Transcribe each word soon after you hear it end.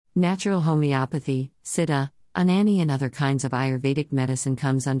Natural homeopathy, Siddha, Unani and other kinds of Ayurvedic medicine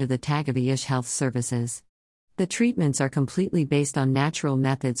comes under the tag of Ayush Health Services. The treatments are completely based on natural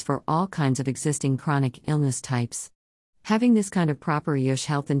methods for all kinds of existing chronic illness types. Having this kind of proper Ayush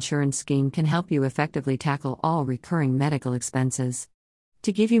health insurance scheme can help you effectively tackle all recurring medical expenses.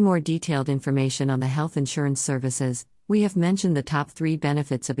 To give you more detailed information on the health insurance services, we have mentioned the top 3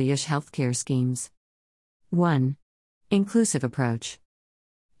 benefits of Ayush healthcare schemes. 1. Inclusive approach.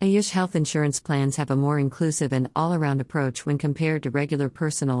 Ayush health insurance plans have a more inclusive and all-around approach when compared to regular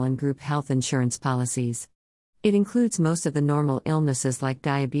personal and group health insurance policies. It includes most of the normal illnesses like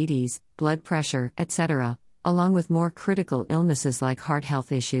diabetes, blood pressure, etc., along with more critical illnesses like heart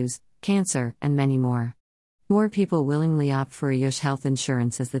health issues, cancer, and many more. More people willingly opt for Ayush health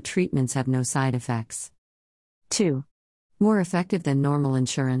insurance as the treatments have no side effects. 2. More effective than normal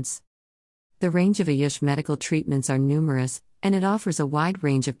insurance. The range of Ayush medical treatments are numerous, and it offers a wide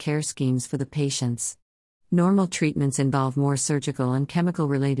range of care schemes for the patients. Normal treatments involve more surgical and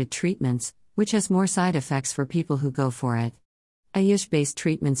chemical-related treatments, which has more side effects for people who go for it. Ayush-based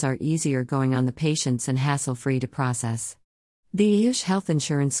treatments are easier going on the patients and hassle-free to process. The Ayush health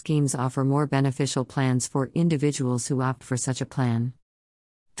insurance schemes offer more beneficial plans for individuals who opt for such a plan.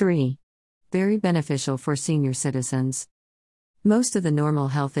 3. Very beneficial for senior citizens. Most of the normal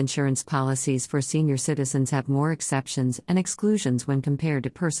health insurance policies for senior citizens have more exceptions and exclusions when compared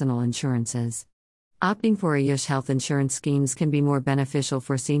to personal insurances. Opting for Ayush health insurance schemes can be more beneficial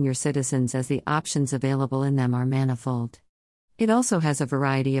for senior citizens as the options available in them are manifold. It also has a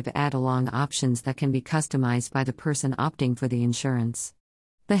variety of add-along options that can be customized by the person opting for the insurance.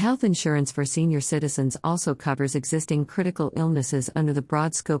 The health insurance for senior citizens also covers existing critical illnesses under the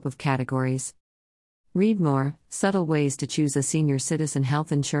broad scope of categories. Read more: Subtle Ways to Choose a Senior Citizen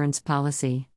Health Insurance Policy.